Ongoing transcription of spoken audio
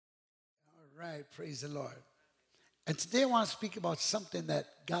right, praise the Lord. And today I want to speak about something that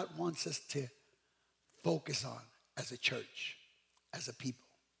God wants us to focus on as a church, as a people.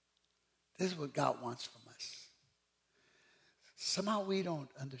 This is what God wants from us. Somehow we don't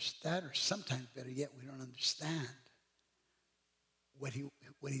understand, or sometimes better yet, we don't understand what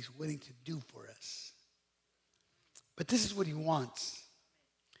He's willing to do for us. But this is what He wants.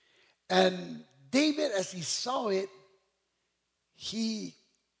 And David, as he saw it, he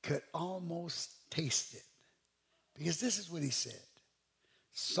could almost taste it. Because this is what he said.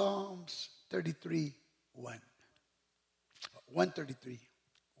 Psalms 33, 1. 133,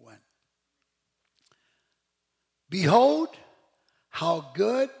 1. Behold, how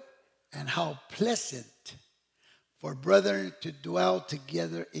good and how pleasant for brethren to dwell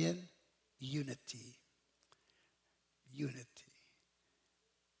together in unity. Unity.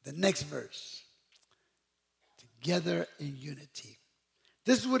 The next verse. Together in unity.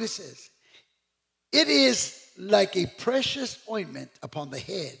 This is what it says. It is like a precious ointment upon the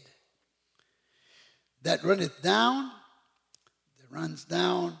head that runs down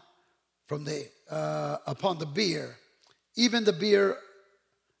from the upon the beard, even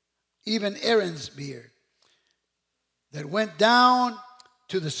Aaron's beard, that went down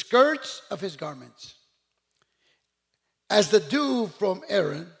to the skirts of his garments, as the dew from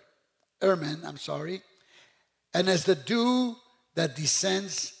Hermon, and as the dew that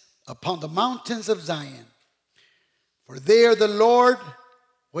descends upon the mountains of Zion. For there the Lord,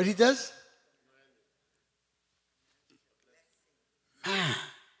 what He does? Man,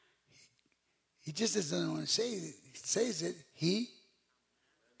 He just doesn't want to say it. He says it. He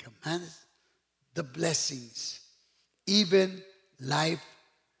commands the blessings, even life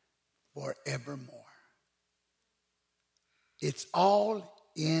forevermore. It's all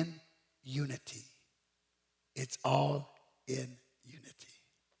in unity. It's all in unity.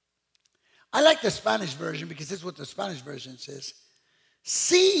 I like the Spanish version because this is what the Spanish version says.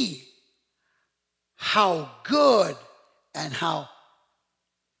 See how good and how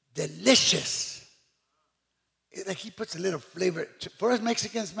delicious. Like he puts a little flavor. For us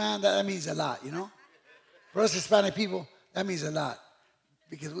Mexicans, man, that means a lot, you know? For us Hispanic people, that means a lot.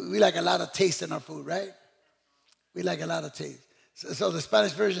 Because we like a lot of taste in our food, right? We like a lot of taste. So the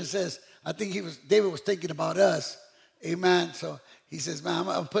Spanish version says, I think David was thinking about us. Amen. So he says, man, I'm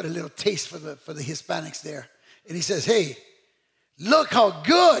going to put a little taste for the Hispanics there. And he says, hey, look how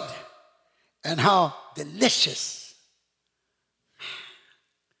good and how delicious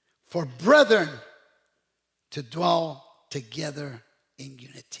for brethren to dwell together in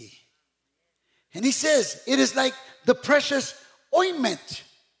unity. And he says, it is like the precious ointment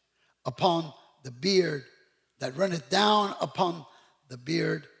upon the beard that runneth down upon the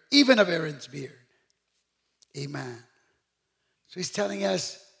beard, even of Aaron's beard. Amen. So he's telling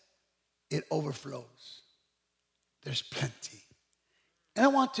us it overflows. There's plenty. And I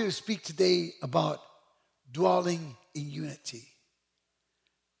want to speak today about dwelling in unity,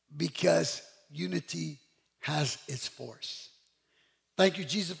 because unity has its force. Thank you,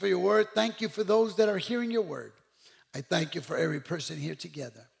 Jesus, for your word. Thank you for those that are hearing your word. I thank you for every person here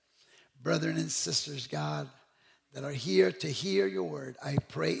together. Brethren and sisters, God, that are here to hear your word, I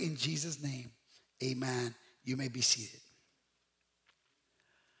pray in Jesus' name. Amen. You may be seated.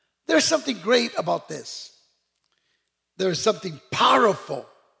 There's something great about this. There is something powerful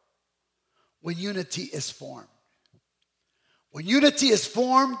when unity is formed. When unity is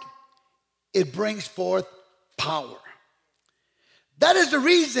formed, it brings forth power. That is the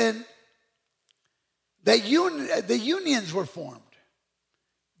reason that the unions were formed.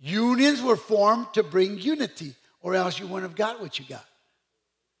 Unions were formed to bring unity, or else you wouldn't have got what you got.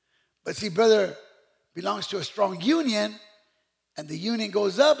 But see, brother belongs to a strong union, and the union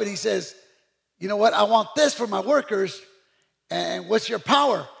goes up and he says, you know what, I want this for my workers, and what's your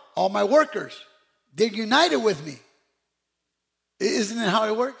power? All my workers. They're united with me. Isn't it how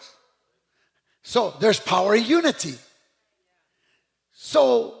it works? So there's power in unity.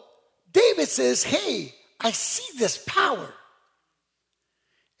 So David says, hey, I see this power.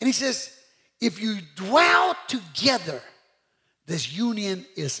 And he says, if you dwell together, this union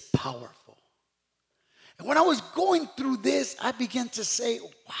is powerful. And when I was going through this, I began to say,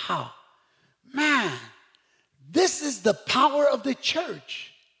 wow, man, this is the power of the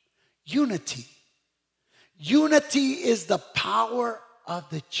church. Unity. Unity is the power of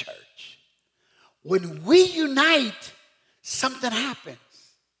the church. When we unite, something happens.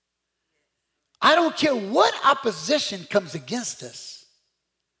 I don't care what opposition comes against us.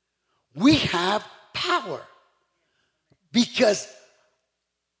 We have power because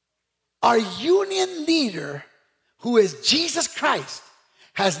our union leader, who is Jesus Christ,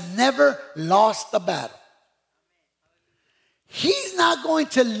 has never lost a battle. He's not going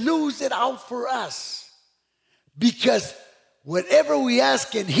to lose it out for us, because whatever we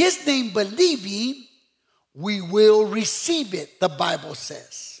ask in his name believing, we will receive it, the Bible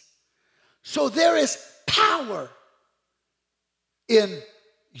says. So there is power in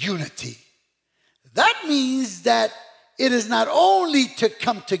unity. That means that it is not only to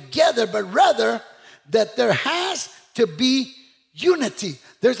come together, but rather that there has to be unity.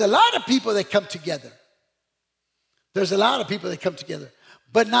 There's a lot of people that come together. There's a lot of people that come together.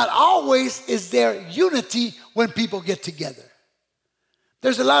 But not always is there unity when people get together.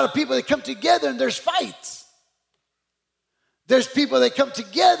 There's a lot of people that come together and there's fights. There's people that come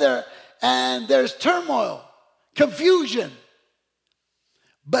together and there's turmoil, confusion.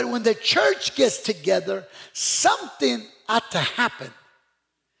 But when the church gets together, something ought to happen,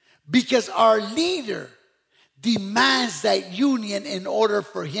 because our leader demands that union in order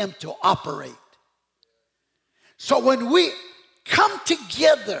for him to operate. So when we come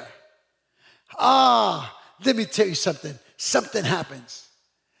together, let me tell you something. Something happens.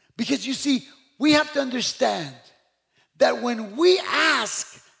 Because you see, we have to understand that when we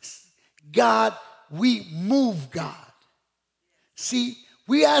ask God, we move God. See,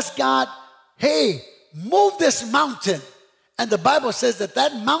 we ask God, hey, move this mountain. And the Bible says that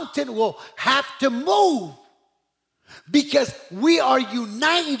that mountain will have to move, because we are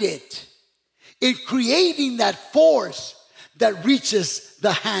united in creating that force that reaches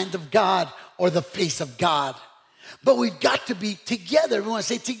the hand of God or the face of God. But we've got to be together. Everyone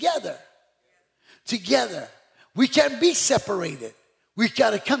say together. Together. We can't be separated. We've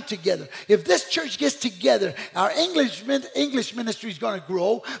got to come together. If this church gets together, our English ministry is going to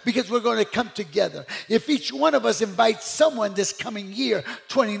grow, because we're going to come together. If each one of us invites someone this coming year,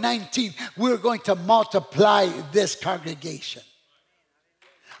 2019, we're going to multiply this congregation.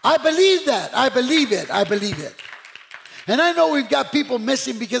 I believe that. I believe it. I believe it. And I know we've got people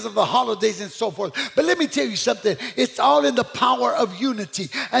missing because of the holidays and so forth. But let me tell you something. It's all in the power of unity.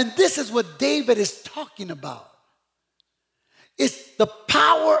 And this is what David is talking about. It's the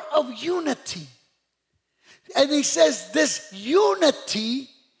power of unity. And he says this unity,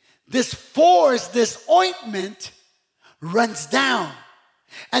 this force, this ointment runs down.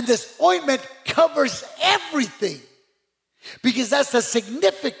 And this ointment covers everything. Because that's the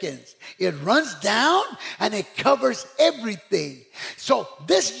significance. It runs down and it covers everything. So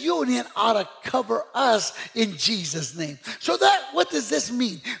this union ought to cover us in Jesus' name. So what does this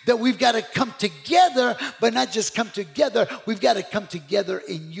mean? That we've got to come together, but not just come together. We've got to come together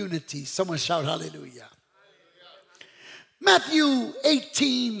in unity. Someone shout hallelujah. Matthew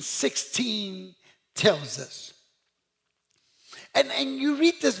 18:16 tells us. And you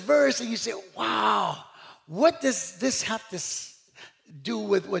read this verse and you say, wow. What does this have to do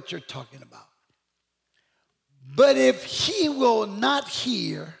with what you're talking about? But if he will not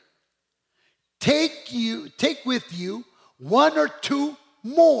hear, take with you one or two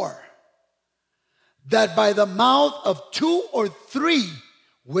more, that by the mouth of two or three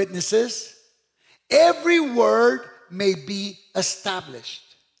witnesses, every word may be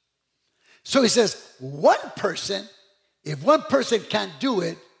established. So he says, if one person can't do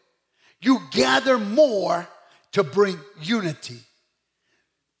it, you gather more to bring unity.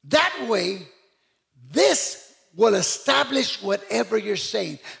 That way, this will establish whatever you're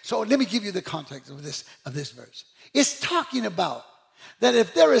saying. So let me give you the context of this verse. It's talking about that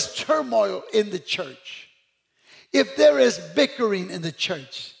if there is turmoil in the church, if there is bickering in the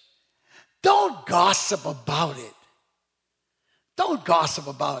church, don't gossip about it. Don't gossip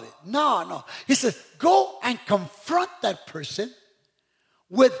about it. No. He says, go and confront that person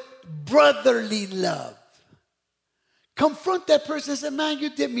with brotherly love. Confront that person and say, man, you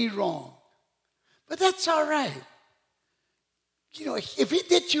did me wrong. But that's all right. You know, if he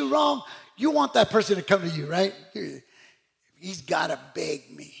did you wrong, you want that person to come to you, right? He's got to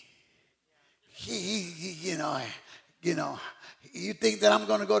beg me. You know, you think that I'm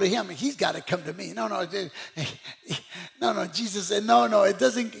going to go to him? He's got to come to me. No. Jesus said, no. It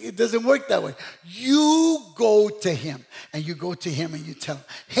doesn't work that way. You go to him, and you go to him, and you tell him,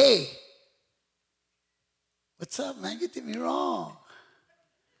 hey, what's up, man? You did me wrong.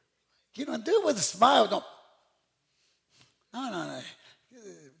 Do it with a smile. No.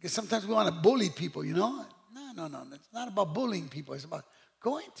 Because sometimes we want to bully people, you know. No. It's not about bullying people. It's about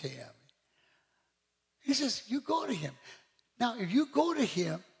going to him. He says, you go to him. Now, if you go to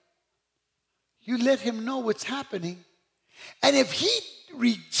him, you let him know what's happening. And if he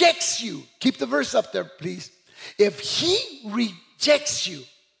rejects you, keep the verse up there, please. If he rejects you,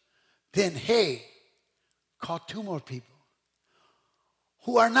 then, hey, call two more people.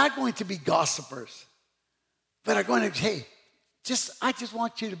 who are not going to be gossipers, but are going to, hey, I just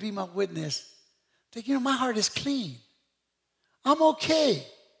want you to be my witness that, my heart is clean. I'm okay.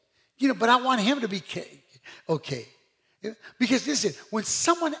 But I want him to be okay. Because listen, when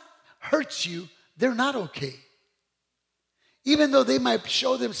someone hurts you, they're not okay. Even though they might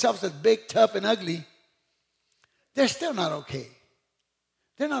show themselves as big, tough, and ugly, they're still not okay.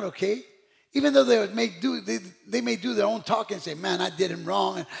 They're not okay. Even though they may do their own talking and say, man, I did him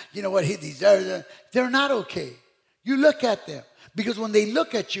wrong, and you know what, he deserves it. They're not okay. You look at them. Because when they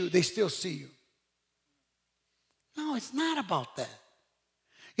look at you, they still see you. No, it's not about that.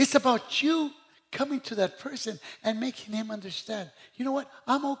 It's about you coming to that person and making him understand, you know what,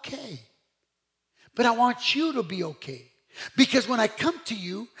 I'm okay. But I want you to be okay. Because when I come to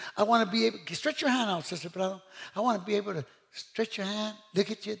you, I want to be able to stretch your hand out, Sister Prado. I want to be able to stretch your hand,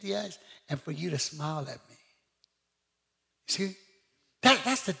 look at you at the eyes, and for you to smile at me. See?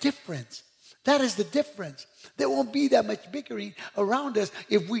 That's the difference. That is the difference. There won't be that much bickering around us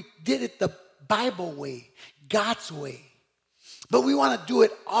if we did it the Bible way, God's way. But we want to do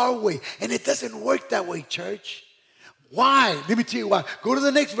it our way. And it doesn't work that way, church. Why? Let me tell you why. Go to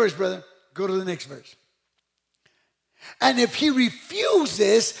the next verse, brother. Go to the next verse. And if he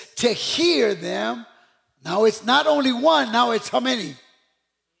refuses to hear them, now it's not only one, now it's how many?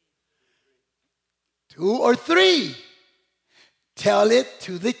 2 or 3. Tell it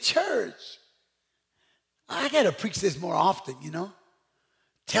to the church. I got to preach this more often,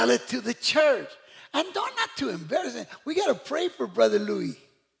 Tell it to the church. And don't not too embarrassing. We got to pray for Brother Louis.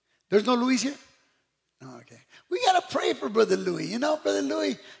 There's no Louis here? No, okay. We got to pray for Brother Louis. Brother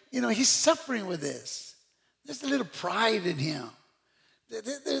Louis, he's suffering with this. There's a little pride in him.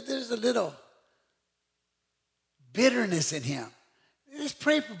 There's a little bitterness in him. Let's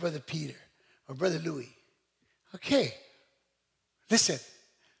pray for Brother Peter or Brother Louis. Okay. Listen.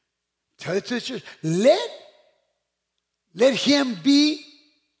 Tell it to the church. Let him be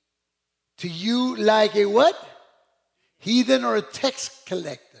to you like a what? Heathen or a tax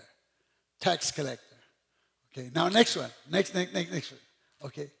collector. Tax collector. Okay, now next one. Next one.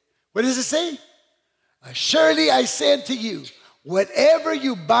 Okay. What does it say? Surely I say unto you, whatever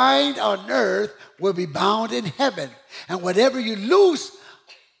you bind on earth will be bound in heaven. And whatever you loose,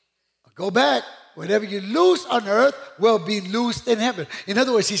 go back, whatever you loose on earth will be loosed in heaven. In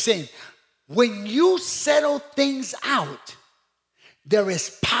other words, he's saying, when you settle things out, there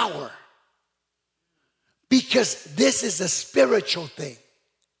is power. Because this is a spiritual thing.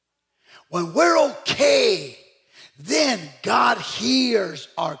 When we're okay, then God hears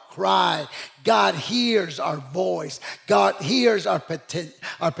our cry. God hears our voice. God hears our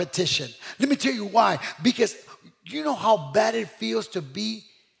petition. Let me tell you why. Because you know how bad it feels to be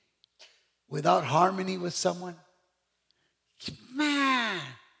without harmony with someone? Man.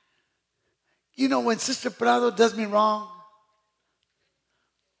 When Sister Prado does me wrong,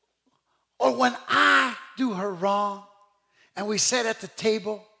 or when I do her wrong, and we sit at the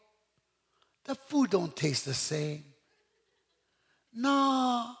table, the food don't taste the same.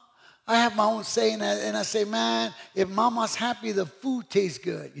 No, I have my own saying, and I say, man, if mama's happy, the food tastes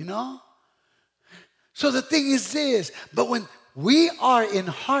good, So the thing is this, but when we are in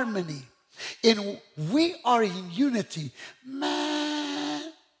harmony, and we are in unity,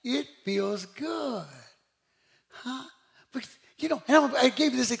 man, it feels good. Huh? But, and I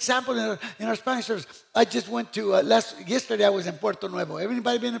gave this example in our Spanish service. I just went to, yesterday I was in Puerto Nuevo.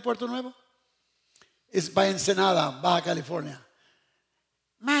 Everybody been in Puerto Nuevo? It's by Ensenada, Baja California.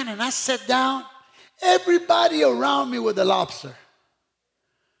 Man, and I sat down, everybody around me with a lobster.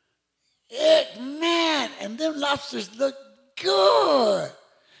 Man, and them lobsters look good.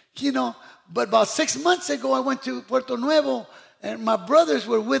 But about 6 months ago, I went to Puerto Nuevo, and my brothers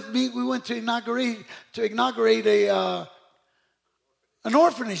were with me. We went to inaugurate an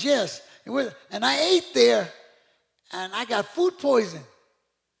orphanage, yes. And I ate there, and I got food poisoning.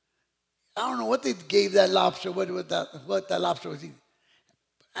 I don't know what they gave that lobster, what that lobster was eating.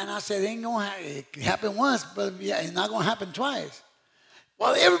 And I said, it happened once, but it's not going to happen twice.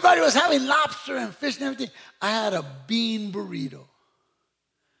 While everybody was having lobster and fish and everything, I had a bean burrito.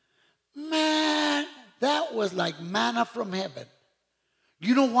 Man, that was like manna from heaven.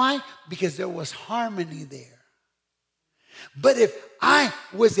 You know why? Because there was harmony there. But if I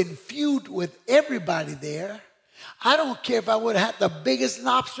was in feud with everybody there, I don't care if I would have had the biggest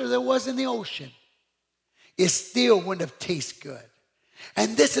lobster there was in the ocean. It still wouldn't have tasted good.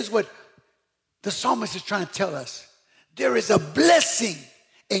 And this is what the psalmist is trying to tell us. There is a blessing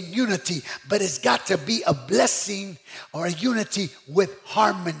in unity, but it's got to be a blessing or a unity with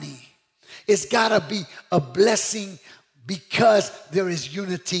harmony. It's got to be a blessing Because there is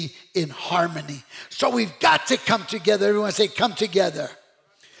unity in harmony. So we've got to come together. Everyone say, come together.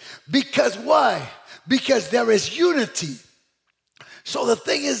 Because why? Because there is unity. So the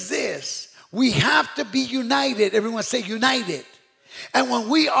thing is this. We have to be united. Everyone say united. And when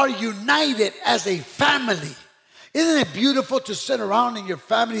we are united as a family, isn't it beautiful to sit around in your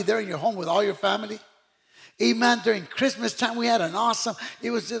family there in your home with all your family? Amen. During Christmas time, we had an awesome, it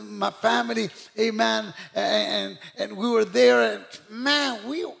was my family, amen, and we were there, and man,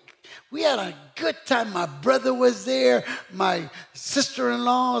 we had a good time. My brother was there, my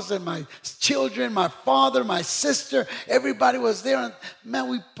sister-in-laws and my children, my father, my sister, everybody was there, and man,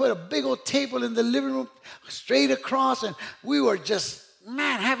 we put a big old table in the living room straight across, and we were just,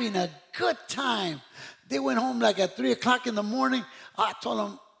 man, having a good time. They went home like at 3 o'clock in the morning. I told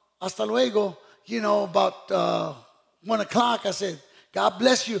them, hasta luego. About 1 o'clock, I said, God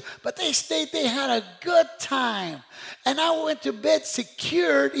bless you. But they stayed, they had a good time. And I went to bed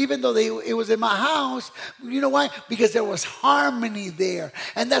secured, even though it was in my house. You know why? Because there was harmony there.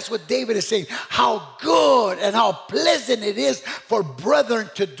 And that's what David is saying. How good and how pleasant it is for brethren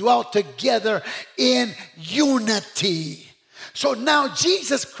to dwell together in unity. So now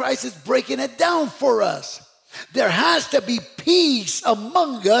Jesus Christ is breaking it down for us. There has to be peace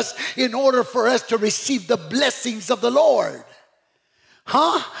among us in order for us to receive the blessings of the Lord.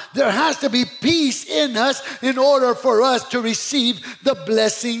 There has to be peace in us in order for us to receive the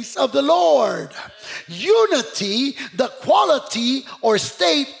blessings of the Lord. Unity, the quality or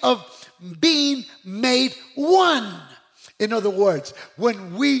state of being made one. In other words,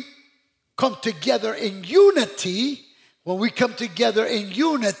 when we come together in unity,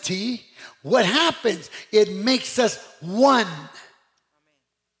 what happens? It makes us one.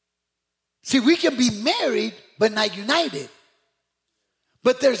 See, we can be married but not united.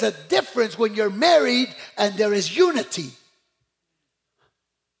 But there's a difference when you're married and there is unity.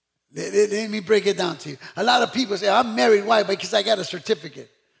 Let me break it down to you. A lot of people say, I'm married. Why? Because I got a certificate.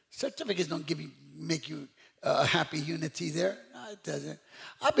 Certificates don't make you a happy unity there. No, it doesn't.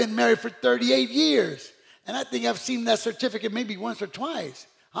 I've been married for 38 years. And I think I've seen that certificate maybe once or twice.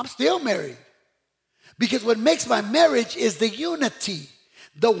 I'm still married. Because what makes my marriage is the unity,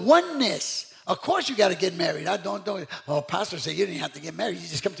 the oneness. Of course you got to get married. Oh, pastor said you didn't have to get married. You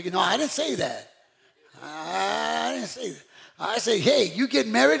just come together. No, I didn't say that. I didn't say that. I say, hey, you get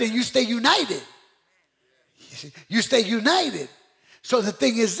married and you stay united. You stay united. So the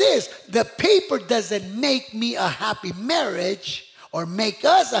thing is this, the paper doesn't make me a happy marriage or make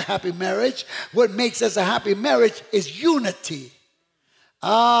us a happy marriage. What makes us a happy marriage is unity.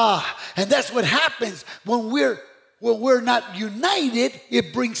 And that's what happens when we're not united.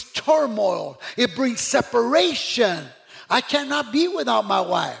 It brings turmoil. It brings separation. I cannot be without my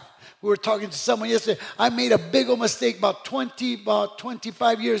wife. We were talking to someone yesterday. I made a big old mistake about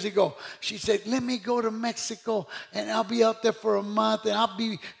 25 years ago. She said, let me go to Mexico and I'll be out there for a month and I'll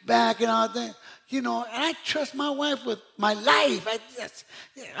be back and all that. And I trust my wife with my life.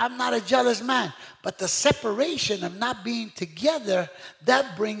 I'm not a jealous man. But the separation of not being together,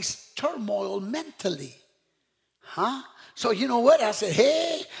 that brings turmoil mentally. So you know what? I said,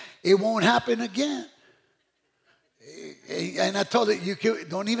 hey, it won't happen again. And I told her,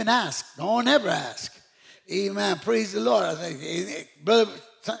 don't even ask. Don't ever ask. Amen. Praise the Lord. I said, hey, brother,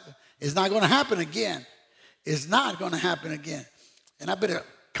 it's not going to happen again. It's not going to happen again. And I better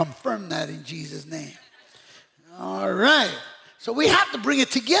confirm that in Jesus' name. All right. So we have to bring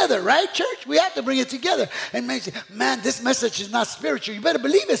it together, right, church? We have to bring it together. And man, this message is not spiritual. You better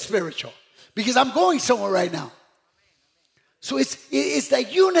believe it's spiritual because I'm going somewhere right now. So it's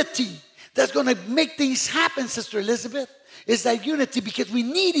that unity that's going to make things happen, Sister Elizabeth. It's that unity because we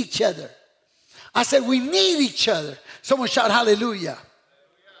need each other. I said we need each other. Someone shout hallelujah.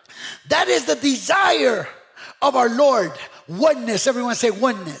 That is the desire of our Lord. Oneness. Everyone say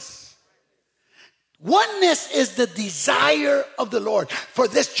oneness. Oneness is the desire of the Lord for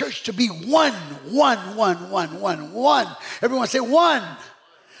this church to be one. Everyone say one.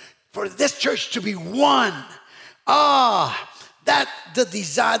 For this church to be one. That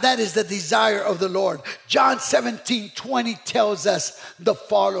is the desire of the Lord. John 17:20 tells us the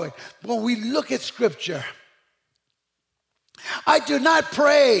following. When we look at Scripture, I do not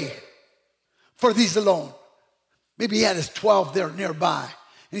pray for these alone. Maybe he had his 12 there nearby.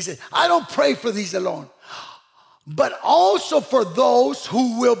 And he said, I don't pray for these alone, but also for those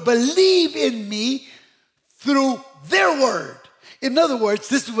who will believe in me through their word. In other words,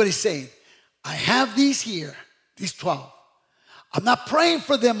 this is what he's saying. I have these here, these 12. I'm not praying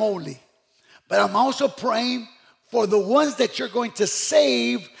for them only, but I'm also praying for the ones that you're going to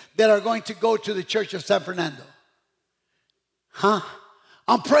save that are going to go to the Church of San Fernando. Huh?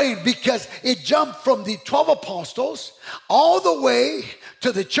 I'm praying because it jumped from the 12 apostles all the way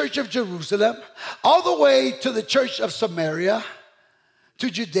to the church of Jerusalem, all the way to the church of Samaria, to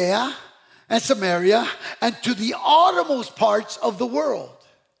Judea and Samaria, and to the outermost parts of the world.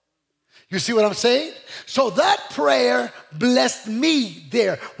 You see what I'm saying? So that prayer blessed me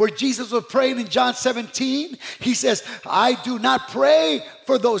there. Where Jesus was praying in John 17, he says, I do not pray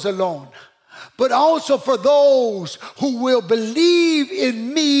for those alone, but also for those who will believe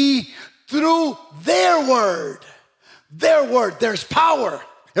in me through their word. Their word. There's power.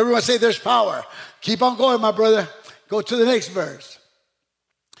 Everyone say there's power. Keep on going, my brother. Go to the next verse.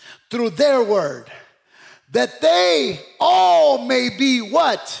 Through their word. That they all may be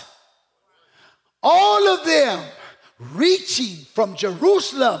what? All of them reaching from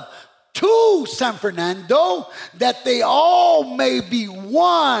Jerusalem to San Fernando, that they all may be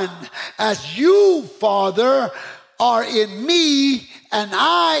one, as you, Father, are in me and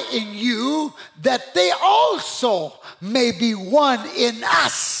I in you, that they also may be one in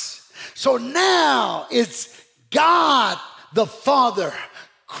us. So now it's God the Father,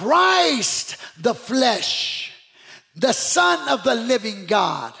 Christ the flesh, the Son of the living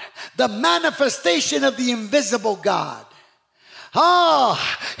God, the manifestation of the invisible God.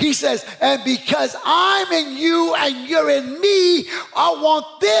 He says, and because I'm in you and you're in me, I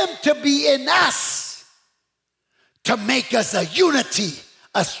want them to be in us to make us a unity,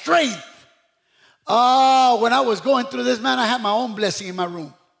 a strength. When I was going through this, man, I had my own blessing in my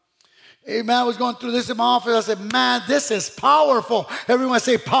room. Amen. I was going through this in my office. I said, man, this is powerful. Everyone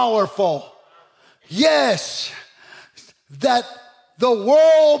say powerful. Yes. That the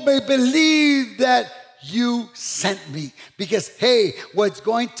world may believe that you sent me. Because, hey, what's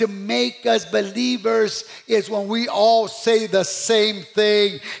going to make us believers is when we all say the same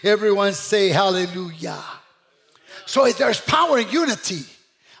thing. Everyone say hallelujah. So there's power in unity.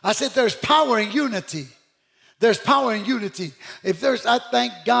 I said there's power in unity. There's power in unity. I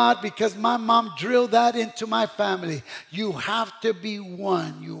thank God because my mom drilled that into my family. You have to be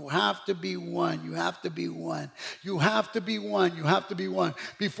one. You have to be one. You have to be one. You have to be one. You have to be one.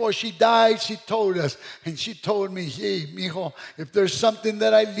 Before she died, she told us, and she told me, hey, mijo, if there's something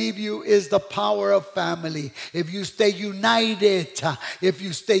that I leave you is the power of family. If you stay united,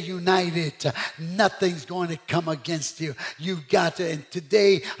 nothing's going to come against you. You've got to. And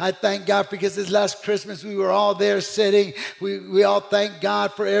today, I thank God because this last Christmas, we were all there sitting. We all thank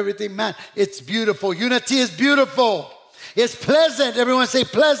God for everything. Man, it's beautiful. Unity is beautiful. It's pleasant. Everyone say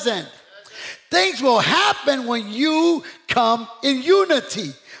pleasant. Things will happen when you come in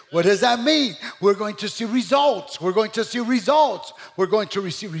unity. What does that mean? We're going to see results. We're going to see results. We're going to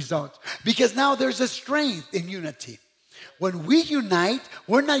receive results. Because now there's a strength in unity. When we unite,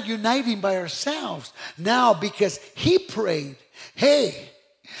 we're not uniting by ourselves. Now, because he prayed, hey,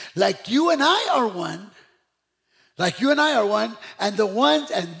 like you and I are one, and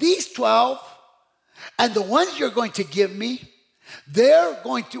these 12, and the ones you're going to give me, we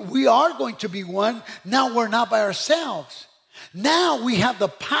are going to be one. Now we're not by ourselves. Now we have the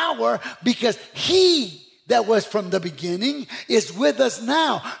power because he that was from the beginning is with us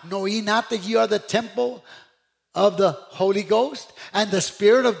now. Know ye not that ye are the temple of the Holy Ghost, and the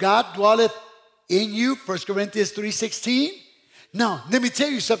Spirit of God dwelleth in you? 1 Corinthians 3:16. Now, let me tell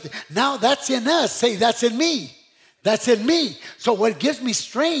you something. Now that's in us. Say, that's in me. That's in me. So what gives me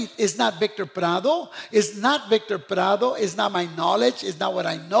strength is not Victor Prado. It's not Victor Prado. It's not my knowledge. It's not what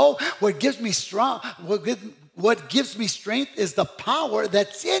I know. What gives me strength is the power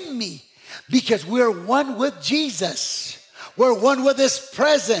that's in me. Because we're one with Jesus. We're one with his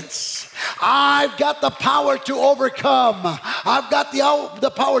presence. I've got the power to overcome. I've got the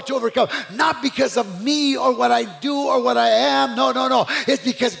power to overcome. Not because of me or what I do or what I am. No. It's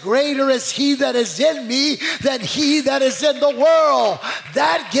because greater is he that is in me than he that is in the world.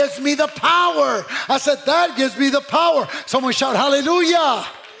 That gives me the power. I said, that gives me the power. Someone shout hallelujah.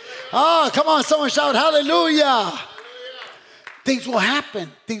 Come on. Someone shout hallelujah. Things will happen.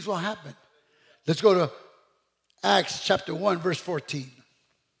 Things will happen. Let's go to Acts chapter 1, verse 14.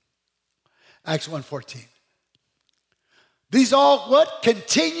 Acts 1:14. These all what?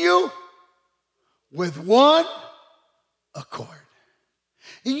 Continue with one accord.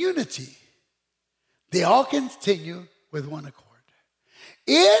 In unity. They all continue with one accord.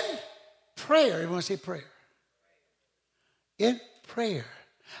 In prayer. Everyone say prayer. In prayer.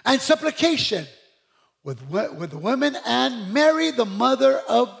 And supplication with the women and Mary, the mother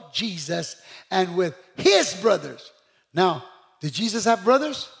of Jesus, and with his brothers. Now, did Jesus have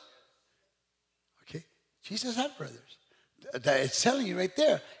brothers? Okay, Jesus had brothers. It's telling you right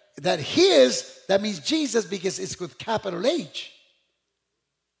there. that means Jesus because it's with capital H.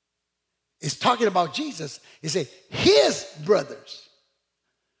 It's talking about Jesus. He said, his brothers.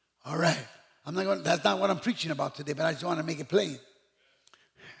 All right. That's not what I'm preaching about today, but I just want to make it plain.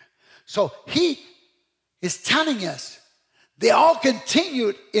 So he is telling us they all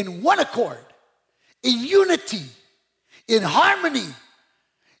continued in one accord, in unity, in harmony,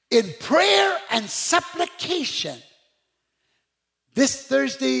 in prayer and supplication. This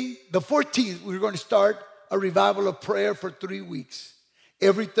Thursday, the 14th, we're going to start a revival of prayer for 3 weeks.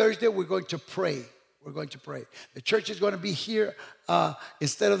 Every Thursday, we're going to pray. We're going to pray. The church is going to be here.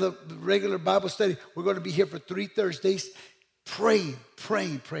 Instead of the regular Bible study, we're going to be here for 3 Thursdays. Praying.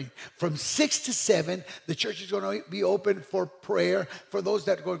 From 6 to 7, the church is going to be open for prayer for those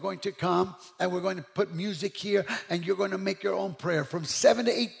that are going to come. And we're going to put music here, and you're going to make your own prayer. From 7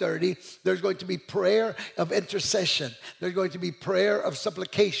 to 8:30, there's going to be prayer of intercession. There's going to be prayer of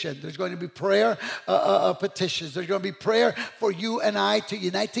supplication. There's going to be prayer of petitions. There's going to be prayer for you and I to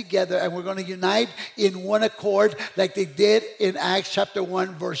unite together. And we're going to unite in one accord like they did in Acts chapter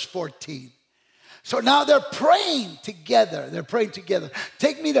 1, verse 14. So now they're praying together.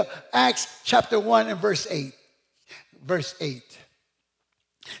 Take me to Acts chapter 1 and verse 8. Verse 8.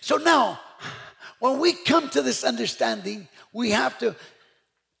 So now, when we come to this understanding, we have to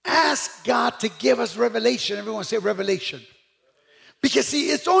ask God to give us revelation. Everyone say revelation. Because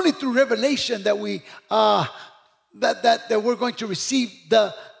see, it's only through revelation that that we're going to receive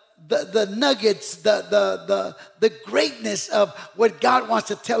the nuggets, the greatness of what God wants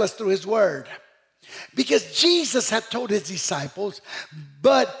to tell us through his word. Because Jesus had told his disciples,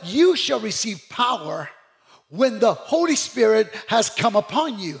 but you shall receive power when the Holy Spirit has come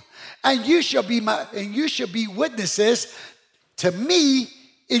upon you. And you shall be witnesses to me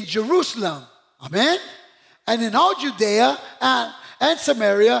in Jerusalem. Amen. And in all Judea and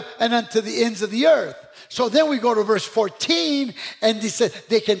Samaria and unto the ends of the earth. So then we go to verse 14, and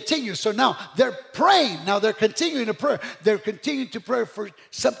they continue. So now they're praying. Now they're continuing to pray. They're continuing to pray for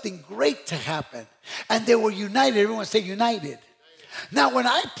something great to happen. And they were united. Everyone say united. Now when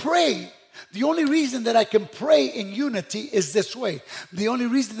I pray, the only reason that I can pray in unity is this way. The only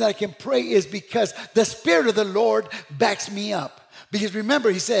reason that I can pray is because the Spirit of the Lord backs me up. Because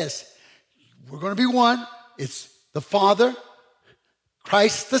remember, he says, we're going to be one. It's the Father,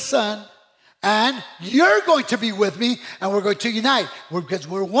 Christ the Son, and you're going to be with me, and we're going to unite. Because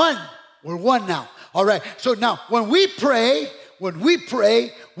we're one. We're one now. All right. So now, when we pray, we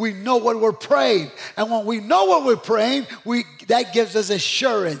know what we're praying. And when we know what we're praying, that gives us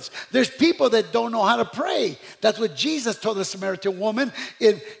assurance. There's people that don't know how to pray. That's what Jesus told the Samaritan woman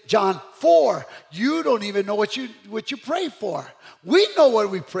in John 4. You don't even know what you pray for. We know what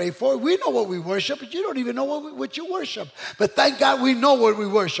we pray for. We know what we worship, but you don't even know what you worship. But thank God we know what we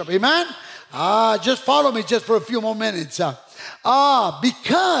worship. Amen? Just follow me just for a few more minutes.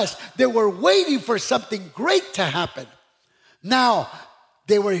 Because they were waiting for something great to happen. Now,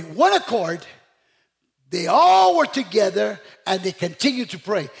 they were in one accord. They all were together, and they continued to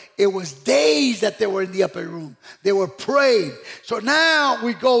pray. It was days that they were in the upper room. They were praying. So now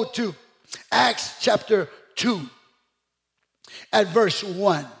we go to Acts chapter 2 at verse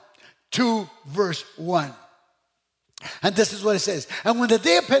 1. 2 verse 1. And this is what it says. And when the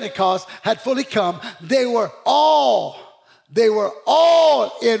day of Pentecost had fully come, they were all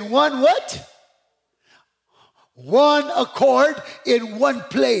in one what? One accord in one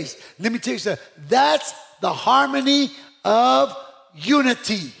place. Let me tell you something. That's the harmony of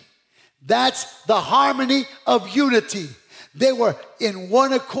unity. That's the harmony of unity. They were in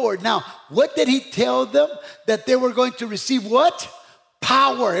one accord. Now, what did he tell them? That they were going to receive what?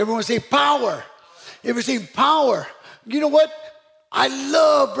 Power. Everyone say power. Everyone say power. You know what? I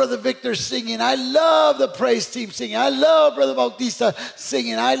love Brother Victor singing. I love the praise team singing. I love Brother Bautista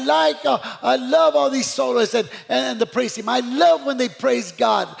singing. I love all these soloists and the praise team. I love when they praise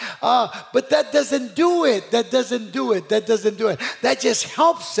God. But that doesn't do it. That just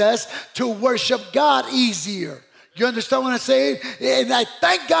helps us to worship God easier. You understand what I'm saying? And I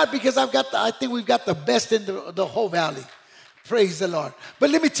thank God because I think we've got the best in the whole valley. Praise the Lord.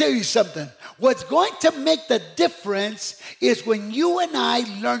 But let me tell you something. What's going to make the difference is when you and I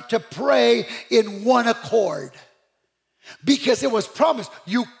learn to pray in one accord. Because it was promised.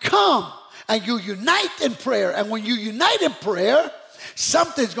 You come and you unite in prayer. And when you unite in prayer,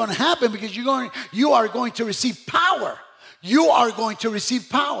 something's going to happen because you are going to receive power. You are going to receive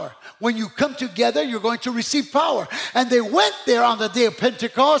power. When you come together, you're going to receive power. And they went there on the day of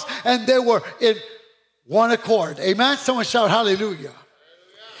Pentecost and they were in one accord. Amen? Someone shout hallelujah.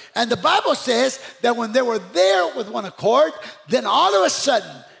 And the Bible says that when they were there with one accord, then all of a sudden,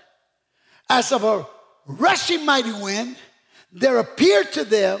 as of a rushing mighty wind, there appeared to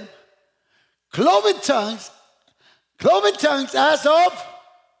them cloven tongues as of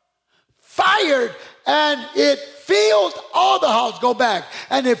fire, and it filled all the house. Go back.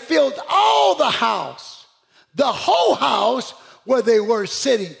 And it filled all the house, the whole house where they were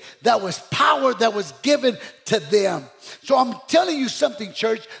sitting. That was power that was given to them. So I'm telling you something,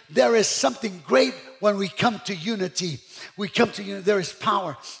 church. There is something great when we come to unity. We come to unity. There is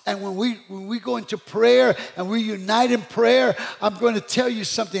power. And when we go into prayer and we unite in prayer, I'm going to tell you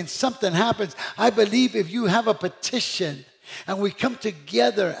something. Something happens. I believe if you have a petition and we come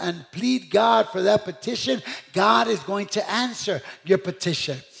together and plead God for that petition, God is going to answer your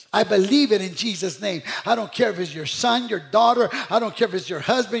petition. I believe it in Jesus' name. I don't care if it's your son, your daughter. I don't care if it's your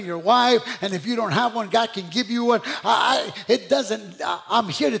husband, your wife. And if you don't have one, God can give you one. I'm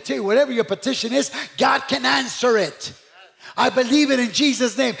here to tell you, whatever your petition is, God can answer it. I believe it in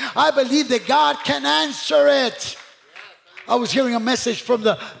Jesus' name. I believe that God can answer it. I was hearing a message from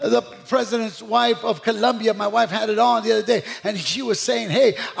the president's wife of Colombia. My wife had it on the other day, and she was saying,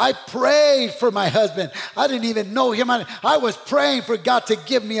 hey, I prayed for my husband. I didn't even know him. I was praying for God to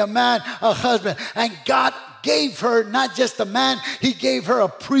give me a man, a husband. And God gave her not just a man, he gave her a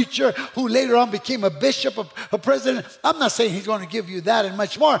preacher who later on became a bishop, a president. I'm not saying he's going to give you that and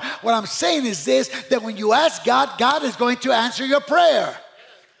much more. What I'm saying is this, that when you ask God, God is going to answer your prayer.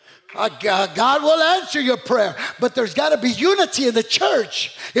 God will answer your prayer, but there's got to be unity in the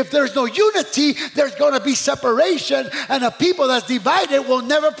church. If there's no unity, there's going to be separation, and a people that's divided will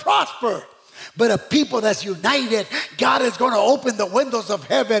never prosper. But a people that's united, God is going to open the windows of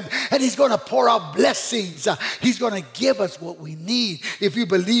heaven, and he's going to pour out blessings. He's going to give us what we need. If you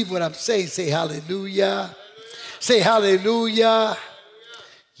believe what I'm saying, say hallelujah. Say hallelujah.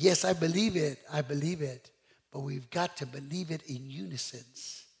 Yes, I believe it. I believe it. But we've got to believe it in unison.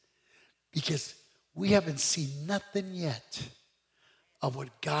 Because we haven't seen nothing yet of what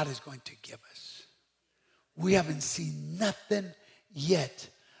God is going to give us. We haven't seen nothing yet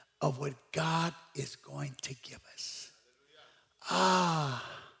of what God is going to give us.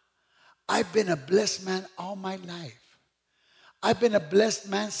 I've been a blessed man all my life. I've been a blessed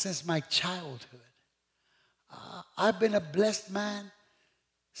man since my childhood. I've been a blessed man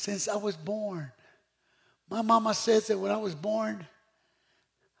since I was born. My mama says that when I was born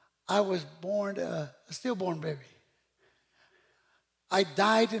a stillborn baby. I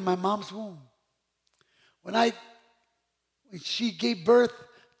died in my mom's womb. When she gave birth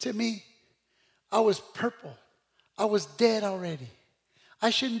to me, I was purple. I was dead already. I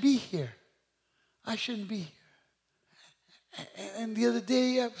shouldn't be here. I shouldn't be here. And the other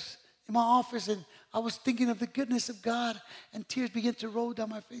day I was in my office and I was thinking of the goodness of God, and tears began to roll down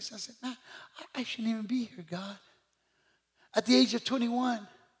my face. I said, man, I shouldn't even be here, God. At the age of 21,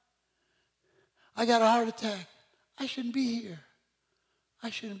 I got a heart attack. I shouldn't be here. I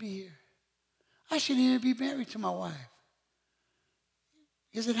shouldn't be here. I shouldn't even be married to my wife.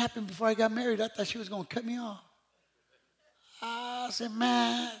 Because it happened before I got married. I thought she was going to cut me off. I said,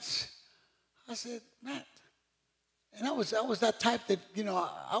 man. And I was that type that,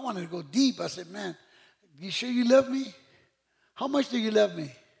 I wanted to go deep. I said, man, you sure you love me? How much do you love me?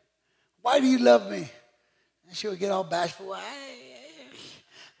 Why do you love me? And she would get all bashful. I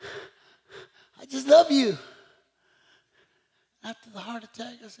just love you. After the heart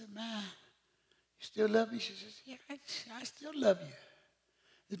attack, I said, man, you still love me? She says, yeah, I still love you.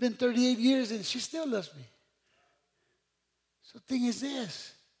 It's been 38 years and she still loves me. So the thing is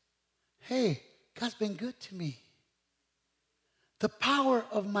this. Hey, God's been good to me. The power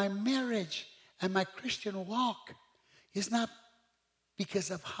of my marriage and my Christian walk is not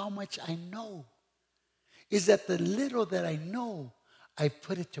because of how much I know. It's that the little that I know, I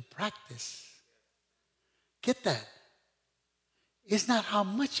put it to practice. Get that? It's not how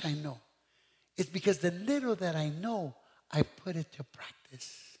much I know. It's because the little that I know, I put it to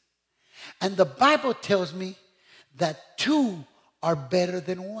practice. And the Bible tells me that two are better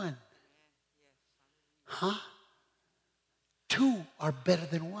than one. Huh? Two are better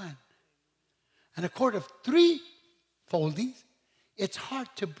than one. And a cord of 3 foldings, it's hard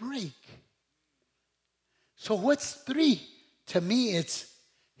to break. So what's 3? To me, it's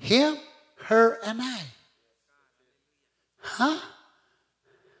him, her, and I. Huh?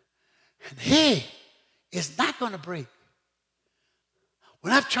 And hey, it's not going to break.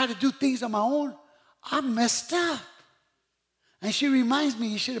 When I've tried to do things on my own, I'm messed up. And she reminds me,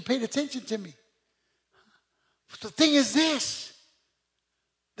 you should have paid attention to me. But the thing is this,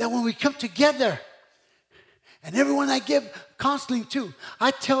 that when we come together, and everyone I give counseling to,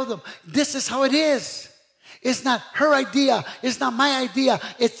 I tell them, this is how it is. It's not her idea. It's not my idea.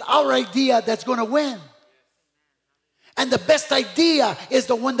 It's our idea that's going to win. And the best idea is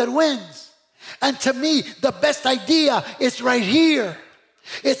the one that wins. And to me, the best idea is right here.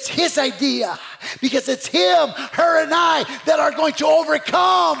 It's his idea. Because it's him, her, and I that are going to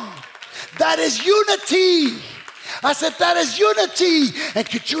overcome. That is unity. I said, that is unity. And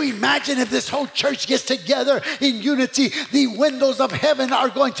could you imagine if this whole church gets together in unity, the windows of heaven are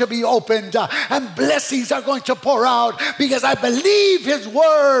going to be opened and blessings are going to pour out because I believe his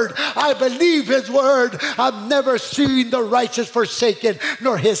word. I believe his word. I've never seen the righteous forsaken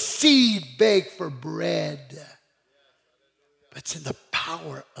nor his seed beg for bread. But it's in the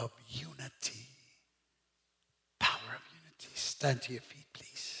power of unity. Power of unity. Stand to your feet,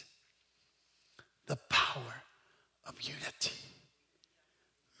 please. The power of unity.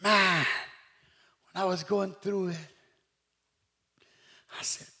 Man, when I was going through it, I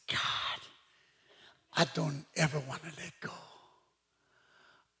said, God, I don't ever want to let go.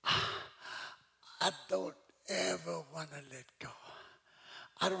 I don't ever want to let go.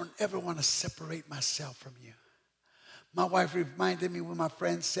 I don't ever want to separate myself from you. My wife reminded me what my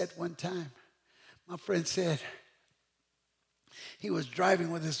friend said one time. My friend said he was driving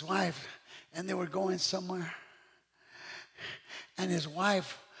with his wife and they were going somewhere. And his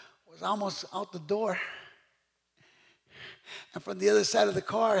wife was almost out the door. And from the other side of the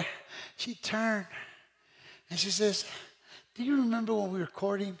car, she turned and she says, do you remember when we were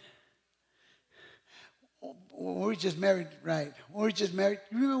courting? When we were just married, right? When we were just married.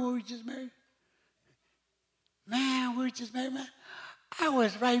 You remember when we were just married? Man, we were just married, man. I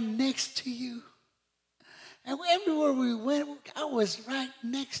was right next to you. And everywhere we went, I was right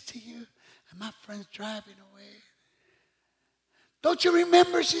next to you. And my friend's driving away. Don't you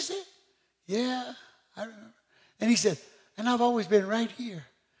remember, she said? Yeah, I remember. And he said, and I've always been right here.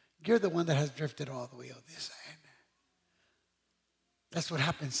 You're the one that has drifted all the way on this side. That's what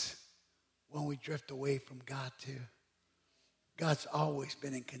happens when we drift away from God too. God's always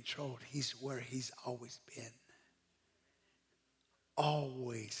been in control. He's where he's always been.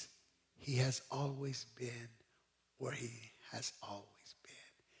 Always. He has always been where he has always been.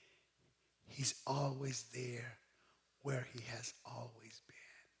 He's always there where he has always been.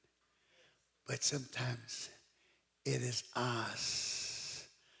 But sometimes it is us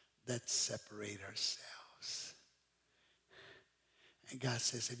that separate ourselves. And God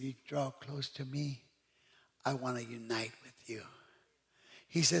says, if you draw close to me, I want to unite with you.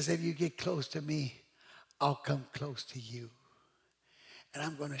 He says, if you get close to me, I'll come close to you. And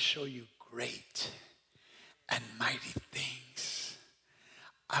I'm going to show you great and mighty things.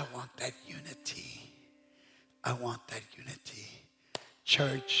 I want that unity. I want that unity.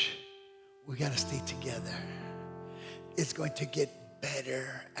 Church, we got to stay together. It's going to get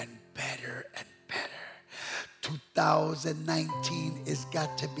better and better and better. 2019 has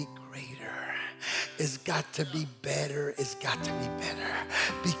got to be greater. It's got to be better. It's got to be better.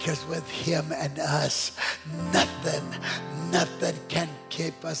 Because with him and us, nothing can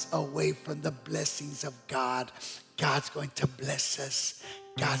keep us away from the blessings of God. God's going to bless us.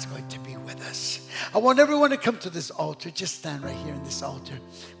 God's going to be with us. I want everyone to come to this altar. Just stand right here in this altar.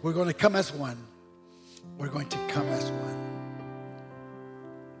 We're going to come as one. We're going to come as one.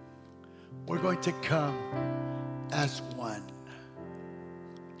 We're going to come as one.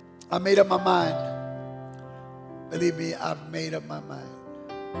 I made up my mind. Believe me, I've made up my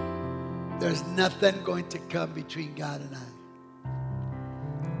mind. There's nothing going to come between God and I.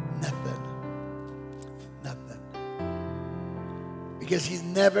 Nothing. Because he's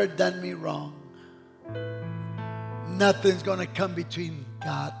never done me wrong. Nothing's going to come between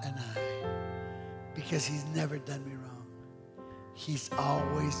God and I. Because he's never done me wrong. He's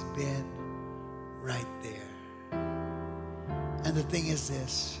always been right there. And the thing is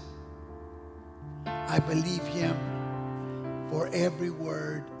this. I believe him for every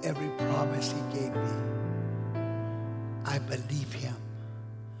word, every promise he gave me. I believe him.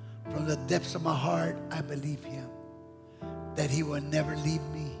 From the depths of my heart, I believe him. That he will never leave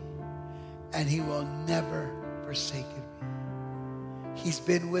me and he will never forsake me. He's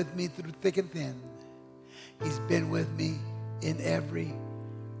been with me through thick and thin. He's been with me in every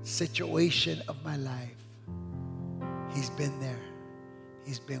situation of my life. He's been there.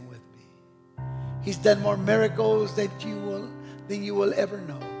 He's been with me. He's done more miracles than you will ever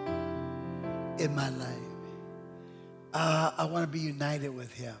know in my life. I want to be united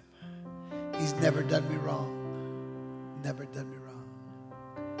with him. He's never done me wrong. Never done me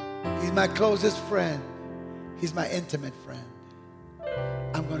wrong. He's my closest friend. He's my intimate friend.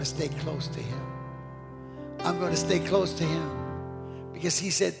 I'm going to stay close to him. I'm going to stay close to him because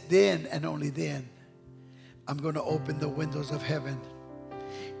he said then and only then. I'm going to open the windows of heaven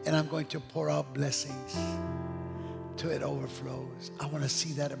and I'm going to pour out blessings till it overflows. I want to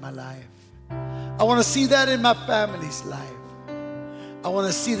see that in my life. I want to see that in my family's life. I want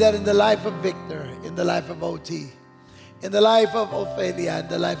to see that in the life of Victor, in the life of OT, in the life of Ophelia, in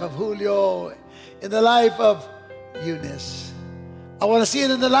the life of Julio, in the life of Eunice. I want to see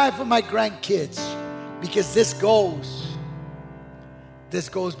it in the life of my grandkids, because this goes,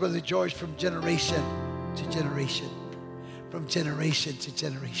 Brother George, from generation to generation, from generation to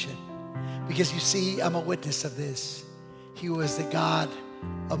generation. Because you see, I'm a witness of this. He was the God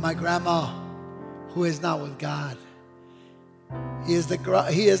of my grandma, who is not with God. He is the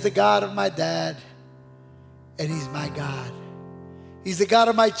God of my dad, and he's my God. He's the God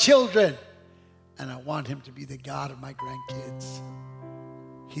of my children, and I want him to be the God of my grandkids.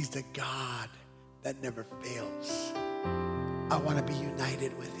 He's the God that never fails. I want to be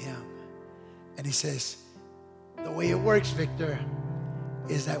united with him. And he says, the way it works, Victor,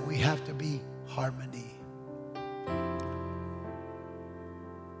 is that we have to be harmony.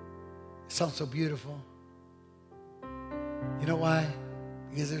 It sounds so beautiful. You know why?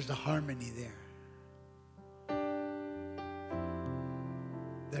 Because there's a harmony there.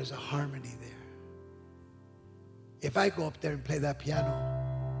 There's a harmony there. If I go up there and play that piano,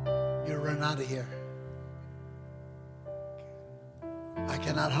 you'll run out of here. I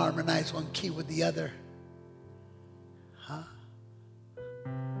cannot harmonize one key with the other. Huh?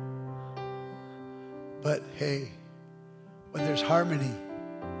 But hey, when there's harmony,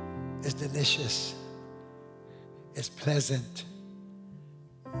 it's delicious. It's pleasant.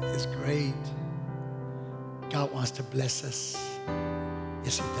 It's great. God wants to bless us.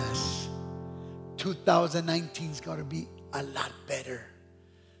 Yes, he does. 2019 is going to be a lot better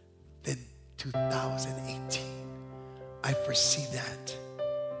than 2018. I foresee that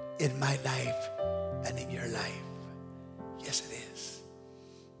in my life and in your life. Yes, it is.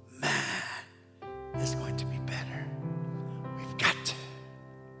 Man, it's going to be better. We've got to.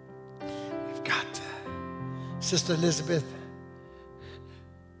 Sister Elizabeth,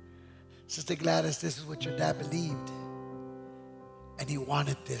 Sister Gladys, this is what your dad believed. And he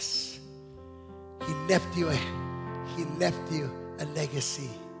wanted this. He left you a legacy.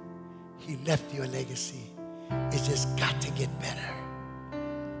 He left you a legacy. It just got to get better.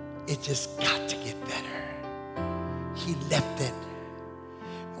 It just got to get better. He left it.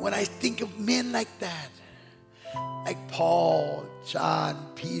 When I think of men like that, like Paul, John,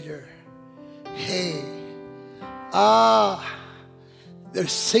 Peter, hey, they're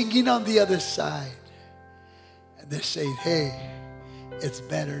singing on the other side. And they're saying, hey, it's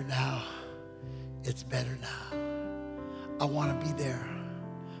better now. It's better now. I want to be there,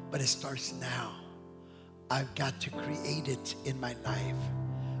 but it starts now. I've got to create it in my life.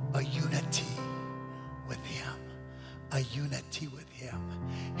 A unity with him. A unity with him.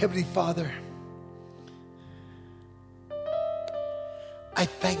 Heavenly Father, I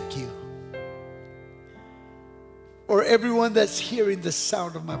thank you for everyone that's hearing the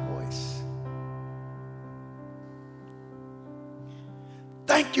sound of my voice.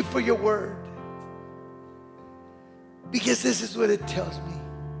 Thank you for your word. Because this is what it tells me.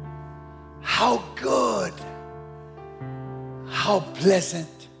 How good, how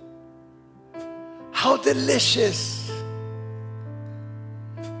pleasant, how delicious,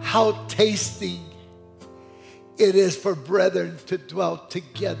 how tasting it is for brethren to dwell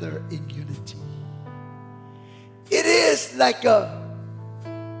together in unity. It is like an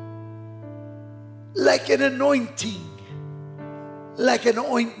anointing, like an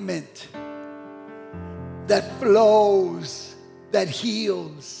ointment that flows, that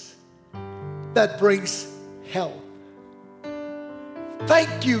heals, that brings health.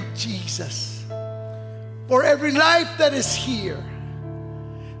 Thank you, Jesus, for every life that is here,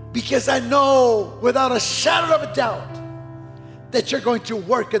 because I know without a shadow of a doubt that you're going to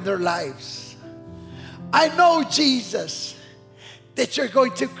work in their lives. I know, Jesus, that you're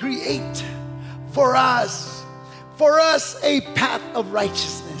going to create for us a path of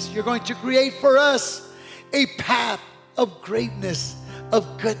righteousness. You're going to create for us a path of greatness,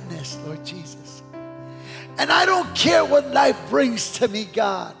 of goodness, Lord Jesus. And I don't care what life brings to me,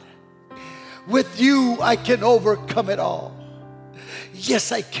 God. With you, I can overcome it all.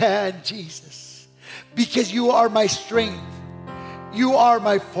 Yes, I can, Jesus, because you are my strength. You are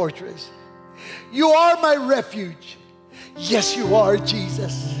my fortress. You are my refuge. Yes, you are,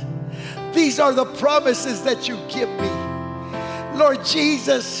 Jesus. These are the promises that you give me. Lord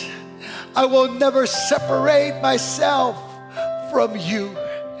Jesus, I will never separate myself from you,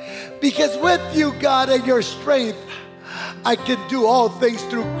 because with you, God, and your strength, I can do all things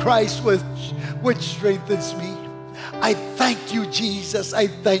through Christ, which strengthens me. I thank you, Jesus. I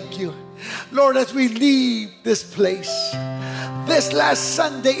thank you. Lord, as we leave this place, this last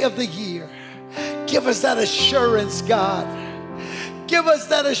Sunday of the year, give us that assurance, God. Give us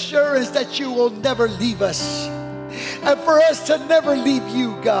that assurance that you will never leave us. And for us to never leave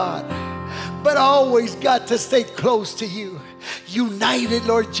you, God, but always, God, to stay close to you. United,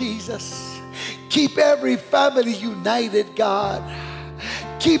 Lord Jesus. Keep every family united, God.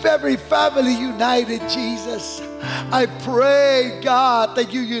 Keep every family united, Jesus. I pray, God,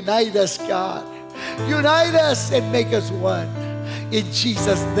 that you unite us, God. Unite us and make us one. In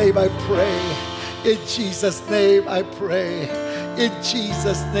Jesus' name I pray. In Jesus' name I pray. In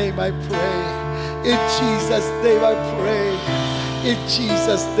Jesus' name I pray. In Jesus' name I pray. In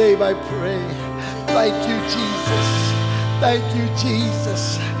Jesus' name I pray. Thank you, Jesus. Thank you,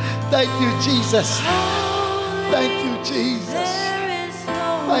 Jesus. Thank you, Jesus. Thank you, Jesus.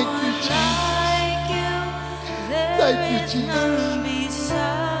 Thank you, Jesus. Thank you, Jesus.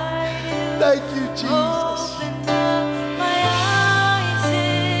 Thank you, Jesus.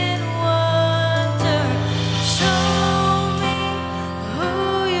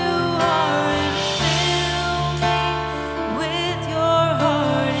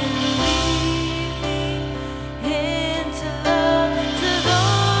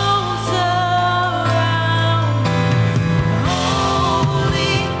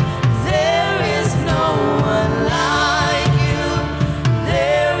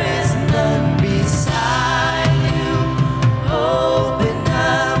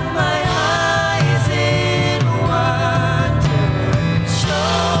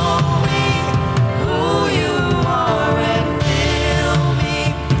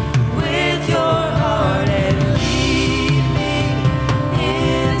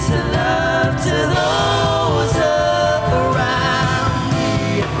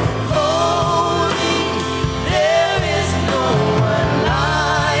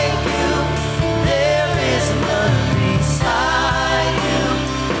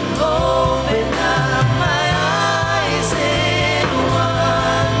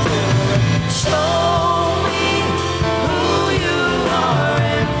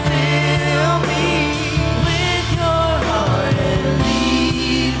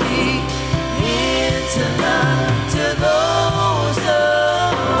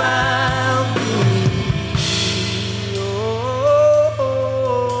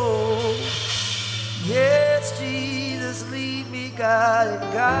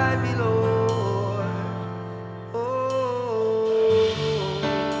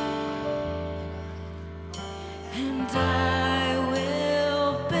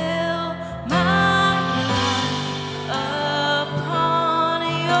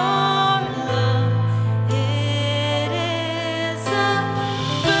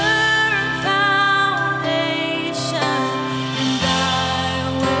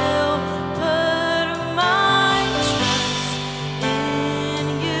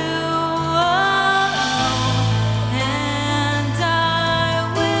 You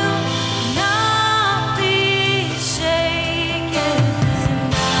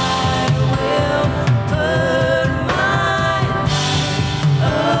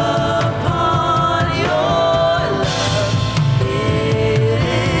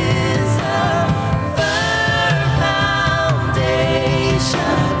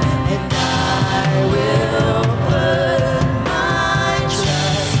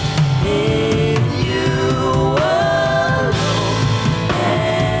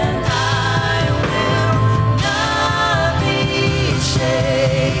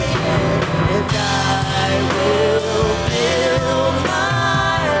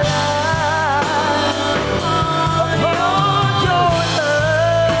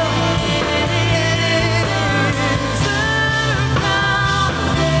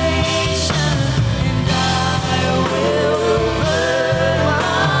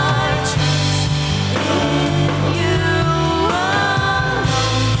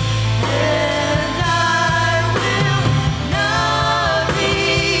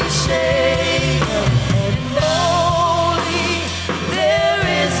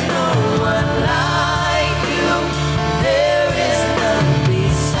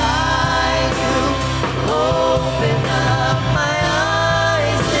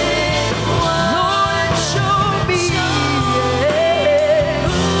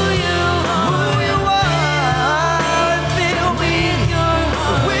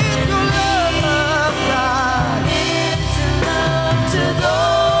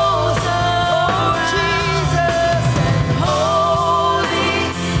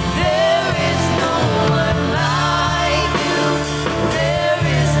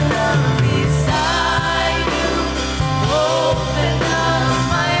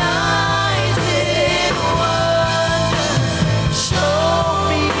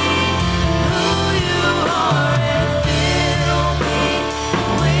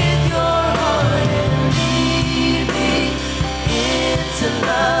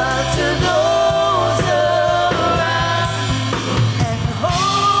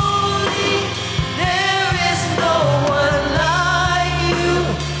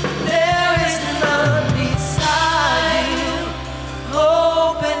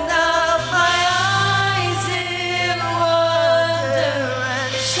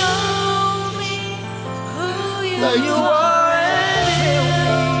Thank you you. are and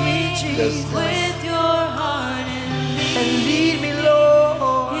fill me, Jesus. with your heart And lead me,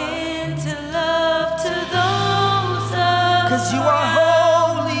 Lord, into love to those around. 'cause you are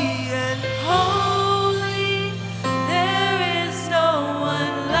holy and Holy, there is no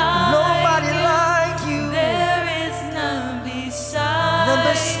one like nobody you. like you. There is none beside, None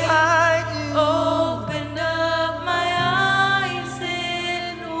beside you. Open up my eyes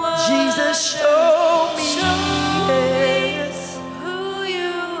in wonder. Jesus, show me, yes, who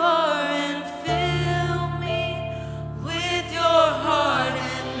you are and fill me with your heart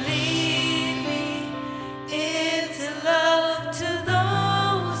and lead me into love to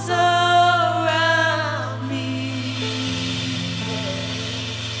those around me.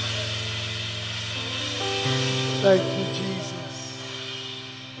 Thank you, Jesus.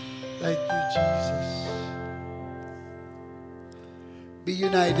 Thank you, Jesus. Be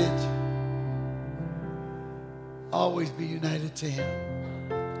united. Always be united to Him.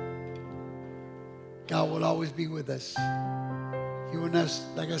 God will always be with us. He will never,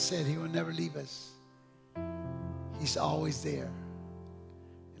 like I said, He will never leave us. He's always there.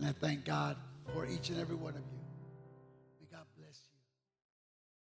 And I thank God for each and every one of you.